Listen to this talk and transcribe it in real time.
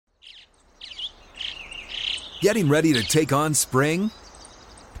Getting ready to take on spring?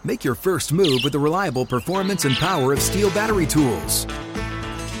 Make your first move with the reliable performance and power of Steel battery tools.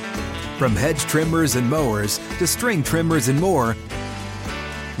 From hedge trimmers and mowers to string trimmers and more,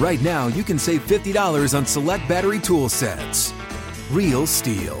 right now you can save $50 on select battery tool sets. Real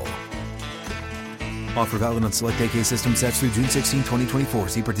Steel. Offer valid on select AK system sets through June 16, 2024.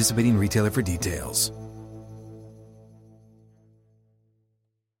 See participating retailer for details.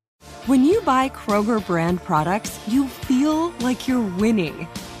 When you buy Kroger brand products, you feel like you're winning.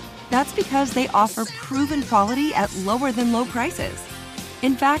 That's because they offer proven quality at lower than low prices.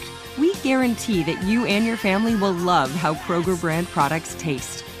 In fact, we guarantee that you and your family will love how Kroger brand products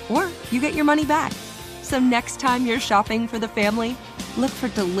taste, or you get your money back. So next time you're shopping for the family, look for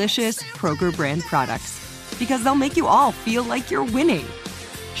delicious Kroger brand products, because they'll make you all feel like you're winning.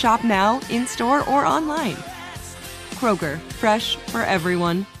 Shop now, in-store, or online. Kroger, fresh for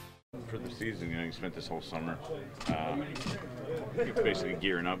everyone. For the season, you spent this whole summer basically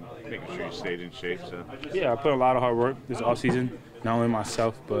gearing up, making sure you stayed in shape. So. Yeah, I put a lot of hard work this offseason, not only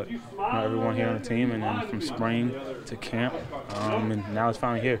myself, but everyone here on the team, and then from spring to camp, and now it's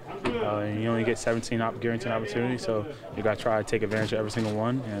finally here. And you only get 17 guaranteed opportunities, so you got to try to take advantage of every single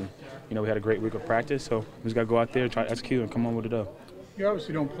one. And we had a great week of practice, so we just got to go out there, try to execute, and come on with the dub. You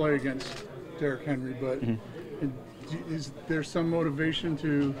obviously don't play against Derrick Henry, but is there some motivation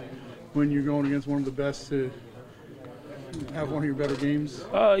to, when you're going against one of the best, to have one of your better games?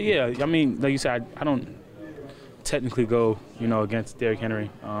 Yeah. I mean, like you said, I don't technically go, against Derrick Henry.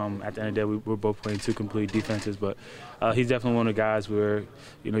 At the end of the day, we're both playing two complete defenses, but he's definitely one of the guys where,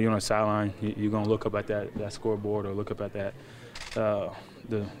 you're on the sideline, you're going to look up at that scoreboard or look up at that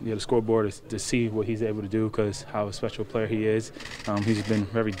the scoreboard to see what he's able to do, because how a special player he is. He's been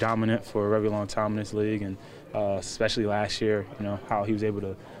very dominant for a very long time in this league, and especially last year, how he was able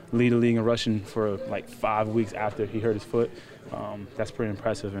to lead the league in rushing for like 5 weeks after he hurt his foot. That's pretty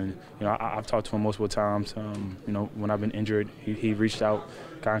impressive. And I've talked to him multiple times. When I've been injured, he reached out,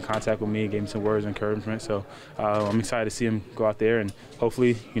 got in contact with me, gave me some words of encouragement. So I'm excited to see him go out there, and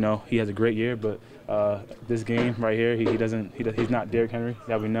hopefully, he has a great year. But this game right here, he's not Derrick Henry,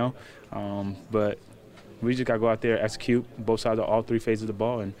 that we know. But we just got to go out there, execute both sides of all three phases of the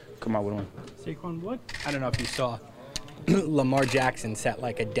ball, and come out with a win. Saquon, I don't know if you saw Lamar Jackson set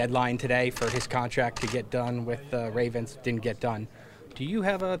like a deadline today for his contract to get done with the Ravens. Didn't get done. Do you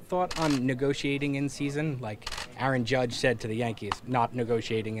have a thought on negotiating in season? Like Aaron Judge said to the Yankees, not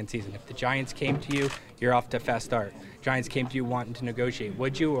negotiating in season. If the Giants came to you, you're off to a fast start. Giants came to you wanting to negotiate.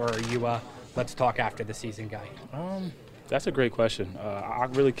 Would you, or are you let's talk after the season guy? That's a great question. I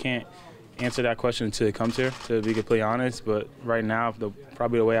really can't answer that question until it comes here, to be completely honest. But right now,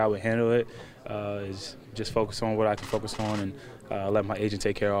 probably the way I would handle it is just focus on what I can focus on, and let my agent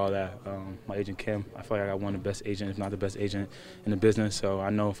take care of all that. My agent, Kim, I feel like I got one of the best agents, if not the best agent in the business. So I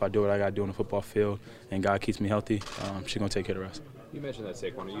know if I do what I got to do on the football field and God keeps me healthy, she's going to take care of the rest. You mentioned that,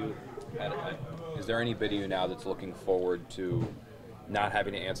 Saquon. Is there any bit of you now that's looking forward to not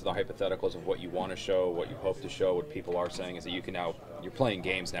having to answer the hypotheticals of what you want to show, what you hope to show, what people are saying? Is that you can now, you're playing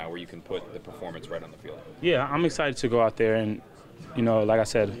games now where you can put the performance right on the field? Yeah, I'm excited to go out there and, like I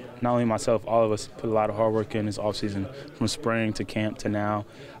said, not only myself, all of us put a lot of hard work in this offseason, from spring to camp to now.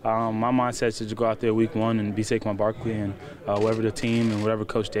 My mindset is to go out there week one and be Saquon Barkley, and whatever the team and whatever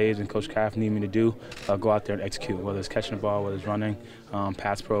Coach Daves and Coach Kraft need me to do, go out there and execute, whether it's catching the ball, whether it's running,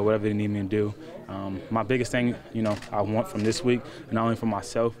 pass pro, whatever they need me to do. My biggest thing, I want from this week, not only for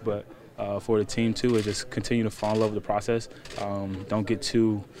myself, but for the team too, is just continue to fall in love with the process. Don't get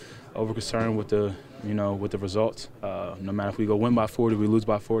too over concerned with the results. No matter if we go win by 40, we lose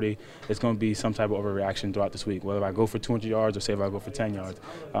by 40, it's going to be some type of overreaction throughout this week. Whether I go for 200 yards or say if I go for 10 yards,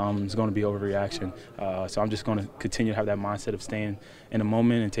 it's going to be overreaction. So I'm just going to continue to have that mindset of staying in the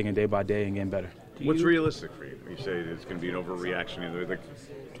moment and taking it day by day and getting better. What's realistic for you? You say it's going to be an overreaction.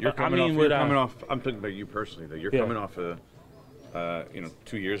 You're coming off. I'm talking about you personally. Though you're coming off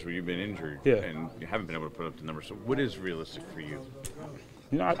 2 years where you've been injured and you haven't been able to put up the numbers. So what is realistic for you?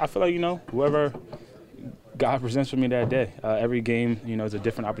 I feel like, whoever God presents for me that day. Every game, is a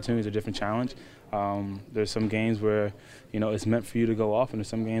different opportunity, it's a different challenge. There's some games where, it's meant for you to go off, and there's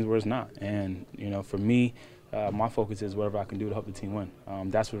some games where it's not. And, for me, my focus is whatever I can do to help the team win.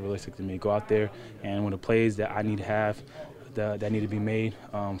 That's what's realistic to me. Go out there, and when the plays that I need to have, that need to be made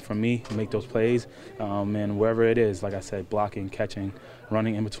from me, make those plays. And wherever it is, like I said, blocking, catching,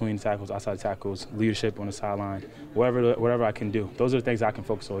 running in between tackles, outside tackles, leadership on the sideline, whatever I can do. Those are the things I can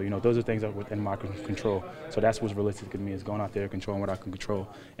focus on. Those are things that are within my control. So that's what's realistic to me, is going out there and controlling what I can control.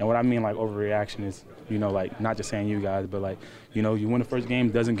 And what I mean, like, overreaction is, like, not just saying you guys, but, like, you win the first game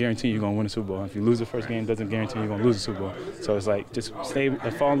doesn't guarantee you're going to win the Super Bowl. If you lose the first game, doesn't guarantee you're going to lose the Super Bowl. So it's like, just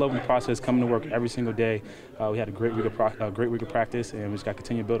fall in love with the process, coming to work every single day. We had a great week of practice, and we just got to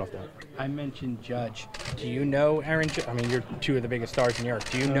continue to build off that. I mentioned Judge. Do you know Aaron? I mean, you're two of the biggest stars in New York.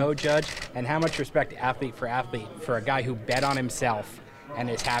 Do you know Judge? And how much respect, athlete for a guy who bet on himself and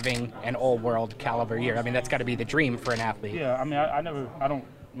is having an all-world caliber year? I mean, that's got to be the dream for an athlete. Yeah, I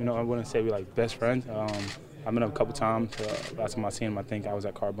mean, I wouldn't say we're like best friends. I met him a couple times. Last time I seen him, I think I was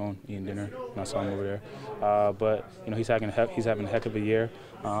at Carbone eating dinner, and I saw him over there. But he's having a heck of a year.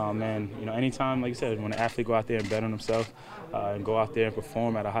 And anytime, like you said, when an athlete go out there and bet on himself and go out there and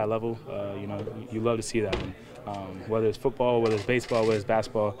perform at a high level, you love to see that. And, whether it's football, whether it's baseball, whether it's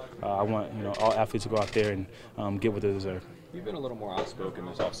basketball, I want all athletes to go out there and get what they deserve. You've been a little more outspoken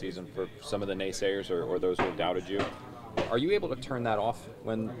this offseason for some of the naysayers or those who have doubted you. Are you able to turn that off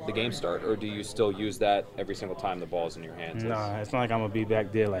when the games start, or do you still use that every single time the ball's in your hands? Nah, it's not like I'm gonna be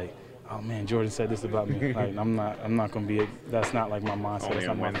back there like, oh man, Jordan said this about me. Like I'm not gonna be. That's not like my mindset. Only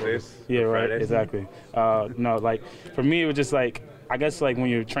on Wednesdays. Yeah, right. Fridays. Exactly. No, like for me, it was just like, I guess like when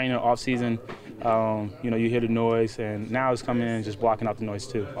you're training off season, you hear the noise, and now it's coming in and just blocking out the noise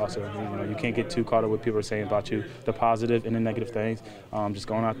too. Also, you can't get too caught up with people are saying about you, the positive and the negative things. Just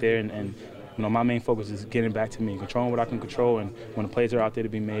going out there and my main focus is getting back to me, controlling what I can control, and when the plays are out there to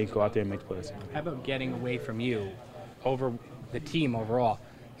be made, go out there and make the plays. How about getting away from you over the team overall?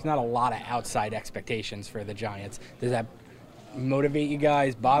 There's not a lot of outside expectations for the Giants. Does that motivate you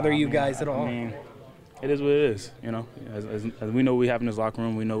guys, bother you guys at all? I mean, it is what it is, As we know what we have in this locker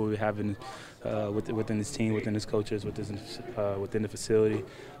room, we know what we have within this team, within this coaches, within the facility,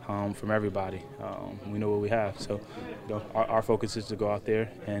 from everybody. We know what we have. So our focus is to go out there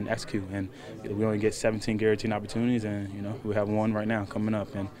and execute. And we only get 17 guaranteed opportunities, and we have one right now coming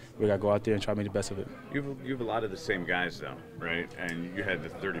up, and we got to go out there and try to make the best of it. You have a lot of the same guys, though, right? And you had the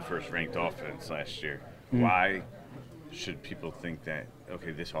 31st ranked offense last year. Mm-hmm. Why should people think that,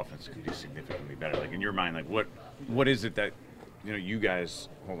 okay, this offense could be significantly better? Like, in your mind, like what is it that you guys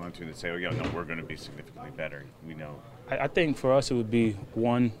hold on to that say, oh yeah, no, we're going to be significantly better? We know. I think for us it would be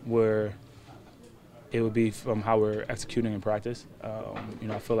one where it would be from how we're executing in practice.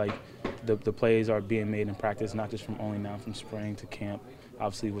 I feel like the plays are being made in practice, not just from spring to camp,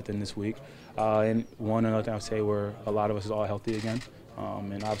 obviously within this week. And another thing I would say, where a lot of us is all healthy again.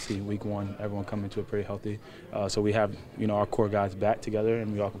 And obviously week one, everyone coming into it pretty healthy. So we have, our core guys back together,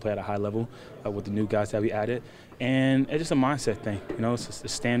 and we all can play at a high level with the new guys that we added. And it's just a mindset thing, it's just the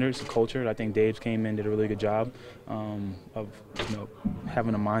standards, the culture. I think Dave came in, did a really good job of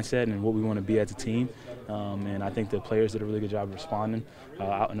having a mindset and what we want to be as a team. And I think the players did a really good job of responding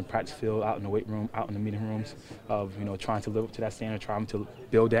out in the practice field, out in the weight room, out in the meeting rooms, of trying to live up to that standard, trying to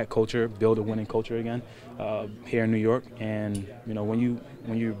build that culture, build a winning culture again here in New York. And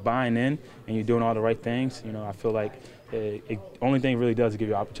when you're buying in and you're doing all the right things, I feel like only thing it really does is give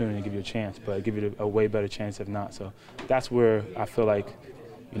you an opportunity and give you a chance, but give you a way better chance if not. So that's where I feel like,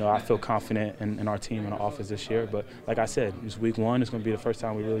 I feel confident in our team and our offense this year. But like I said, it's week one. It's going to be the first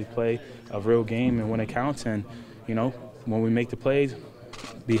time we really play a real game and when it counts. And, when we make the plays,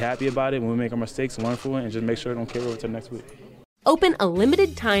 be happy about it. When we make our mistakes, learn from it, and just make sure it don't carry over to the next week. Open a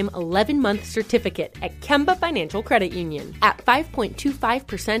limited-time 11-month certificate at Kemba Financial Credit Union. At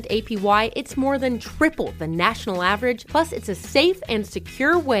 5.25% APY, it's more than triple the national average, plus it's a safe and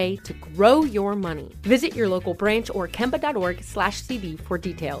secure way to grow your money. Visit your local branch or kemba.org/CD for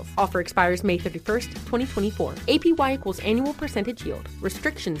details. Offer expires May 31st, 2024. APY equals annual percentage yield.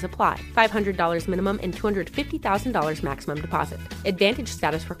 Restrictions apply. $500 minimum and $250,000 maximum deposit. Advantage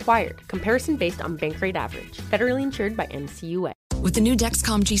status required. Comparison based on bank rate average. Federally insured by NCUA. With the new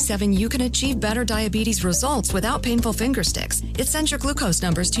Dexcom G7, you can achieve better diabetes results without painful finger sticks. It sends your glucose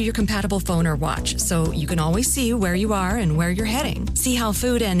numbers to your compatible phone or watch, so you can always see where you are and where you're heading. See how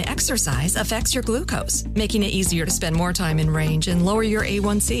food and exercise affects your glucose, making it easier to spend more time in range and lower your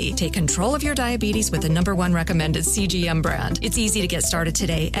A1C. Take control of your diabetes with the #1 recommended CGM brand. It's easy to get started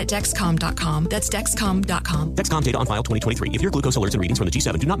today at Dexcom.com. That's Dexcom.com. Dexcom data on file 2023. If your glucose alerts and readings from the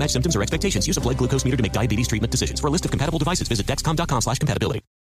G7 do not match symptoms or expectations, use a blood glucose meter to make diabetes treatment decisions. For a list of compatible devices, visit Dexcom.com/compatibility.